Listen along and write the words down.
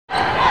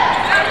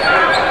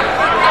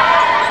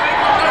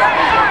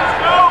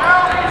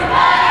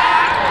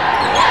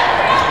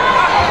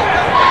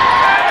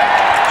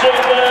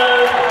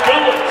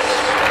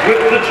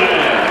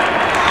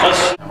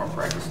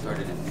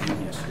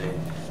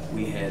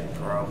had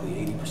probably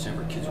 80% of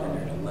our kids were in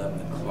there at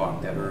 11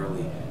 o'clock that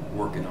early,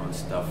 working on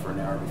stuff for an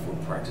hour before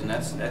practice,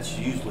 and that's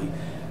usually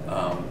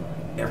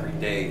every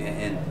day.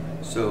 And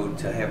so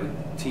to have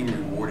a team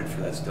rewarded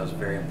for that stuff is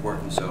very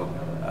important. So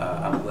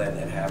I'm glad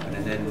that happened.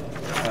 And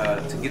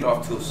then to get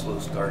off to a slow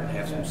start and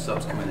have some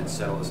subs come in and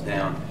settle us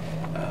down,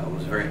 it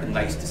was very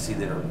nice to see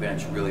that our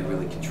bench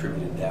really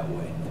contributed that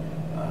way.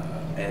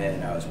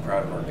 And I was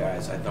proud of our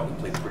guys. I thought we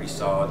played pretty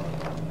solid.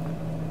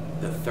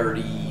 The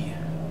 30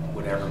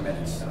 whatever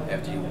minutes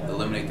after you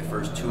eliminate the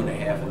first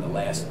 2.5 and the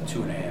last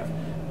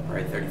 2.5,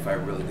 right?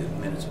 35 really good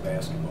minutes of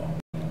basketball.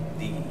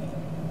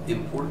 The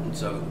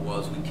importance of it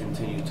was we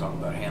continue to talk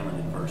about handling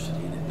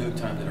adversity, and at no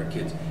time did our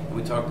kids, and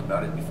we talked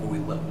about it before we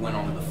went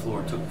onto the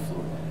floor and took the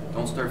floor.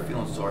 Don't start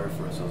feeling sorry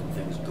for ourselves when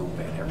things go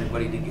bad.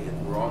 Everybody together,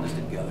 we're all in this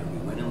together. We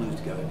win and lose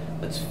together.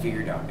 Let's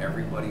figure it out.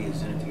 Everybody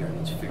is in it together.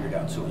 Let's figure it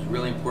out. So it was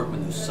really important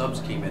when those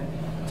subs came in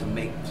to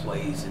make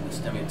plays in the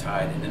stemming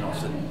tide, and then all of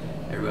a sudden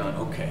everyone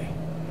went, okay,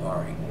 all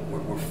right,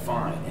 we're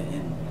fine,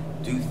 and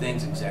do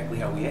things exactly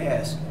how we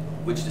asked,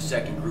 which the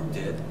second group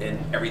did, and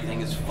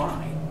everything is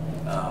fine.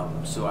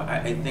 So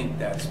I think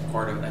that's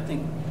part of it. I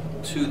think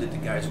too that the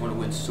guys want to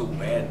win so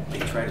bad they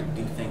try to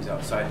do things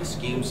outside the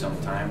scheme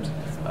sometimes.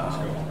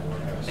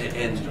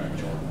 And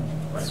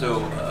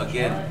so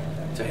again,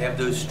 to have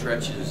those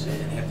stretches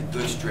and have the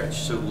good stretch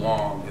so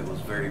long, it was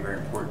very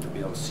important to be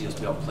able to see us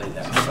be able to play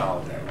that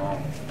solid that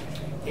long.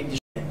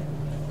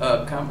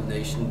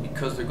 Combination,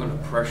 because they're going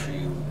to pressure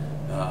you.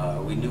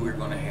 We knew we were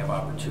going to have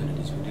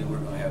opportunities. We knew we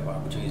were going to have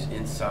opportunities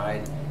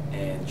inside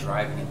and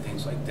driving and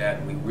things like that.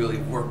 And we really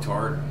worked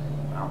hard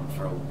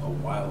for a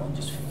while on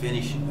just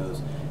finishing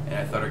those. And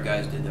I thought our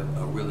guys did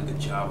a really good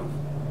job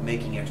of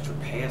making extra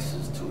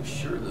passes to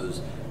assure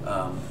those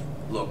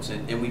looks,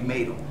 and we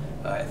made them.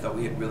 I thought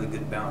we had really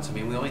good balance. I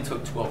mean, we only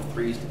took 12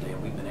 threes today,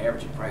 and we've been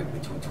averaging probably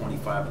between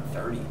 25 and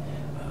 30.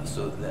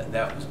 So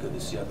that was good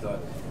to see. I thought,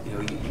 you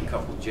know, you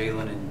couple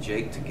Jalen and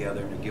Jake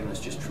together, and they're giving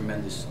us just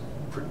tremendous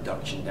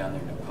production down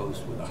there in the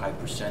post with a high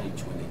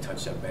percentage when they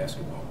touch that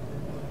basketball.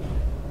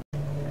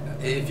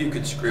 If you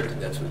could script it,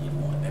 that's what you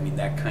want. I mean,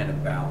 that kind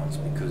of balance,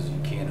 because you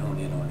can't hone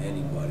in on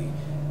anybody,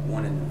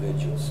 one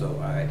individual. So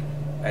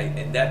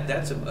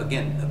that's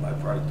again a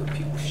byproduct of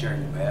people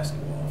sharing the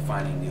basketball,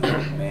 finding the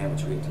open man,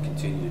 which we have to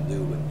continue to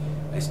do.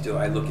 But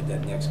I look at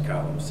that next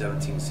column: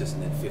 17 assists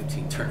and then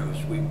 15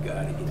 turnovers. We've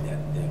got to get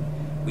that thing.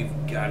 We've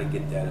got to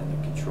get that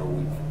under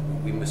control.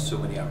 We missed so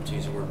many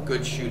opportunities, and we're a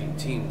good shooting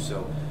team.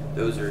 So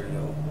those are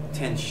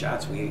 10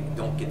 shots we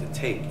don't get to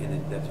take,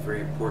 and that's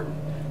very important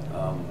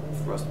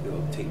for us to be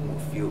able to take more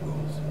field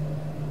goals.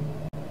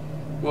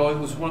 Well, it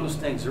was one of those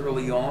things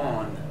early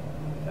on.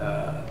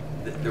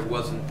 There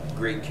wasn't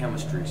great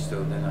chemistry,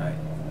 so then I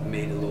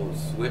made a little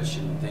switch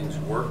and things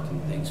worked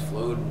and things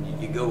flowed,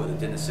 and you go with it.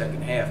 Then the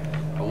second half,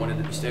 I wanted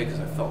to be steady because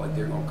I felt like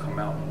they were going to come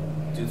out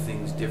and do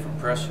things different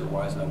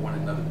pressure-wise, and I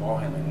wanted another ball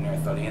handler, and I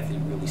thought Anthony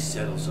really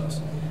settles us.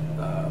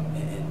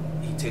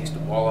 And he takes the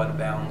ball out of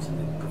bounds and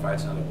then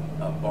provides another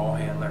ball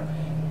handler.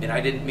 And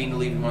I didn't mean to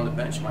leave him on the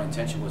bench. My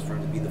intention was for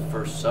him to be the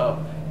first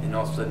sub, and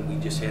all of a sudden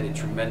we just had a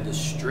tremendous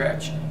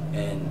stretch.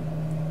 And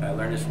I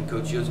learned this from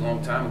Coach Shields a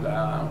long time ago.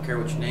 I don't care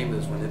what your name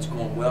is. When it's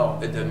going well,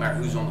 it doesn't matter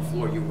who's on the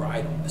floor. You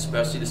ride them,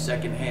 especially the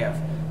second half.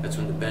 That's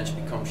when the bench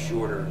becomes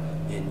shorter,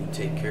 and you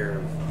take care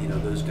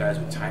of those guys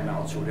with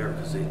timeouts or whatever,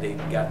 because they've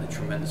gotten a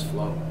tremendous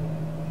flow.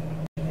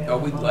 Oh,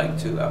 we'd like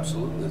to,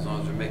 absolutely, as long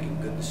as they're making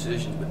good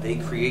decisions. But they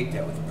create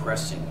that with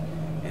pressing,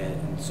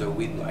 and so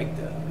we'd like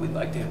to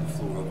have the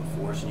floor open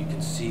for us. And you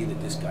can see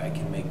that this guy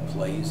can make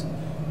plays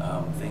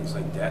and things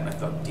like that. And I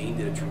thought Dean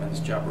did a tremendous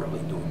job early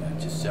doing that,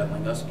 just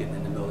settling us, getting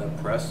in the middle of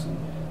that press, and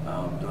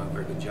doing a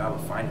very good job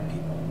of finding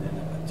people.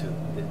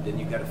 And then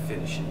you got to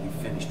finish, and we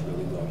finished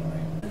really well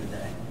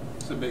tonight.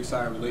 It's a big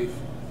sigh of relief.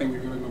 I think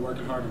we've really been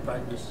working hard in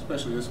practice,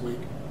 especially this week,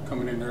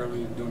 coming in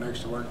early and doing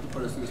extra work to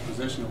put us in this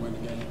position to win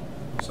the game.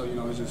 So, it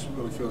just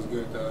really feels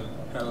good to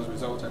have those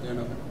results at the end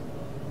of it.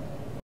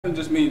 And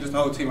just me, just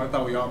the whole team, I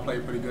thought we all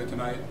played pretty good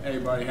tonight.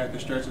 Everybody had the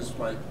stretches.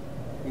 Like,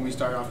 when we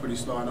started off pretty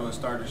slow, I know the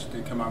starters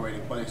didn't come out ready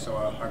to play, so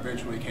our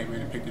bench really came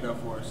in and picked it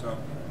up for us. So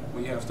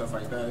when you have stuff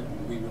like that,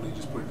 we really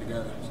just put it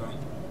together. So,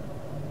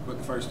 but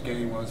the first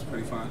game was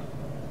pretty fun.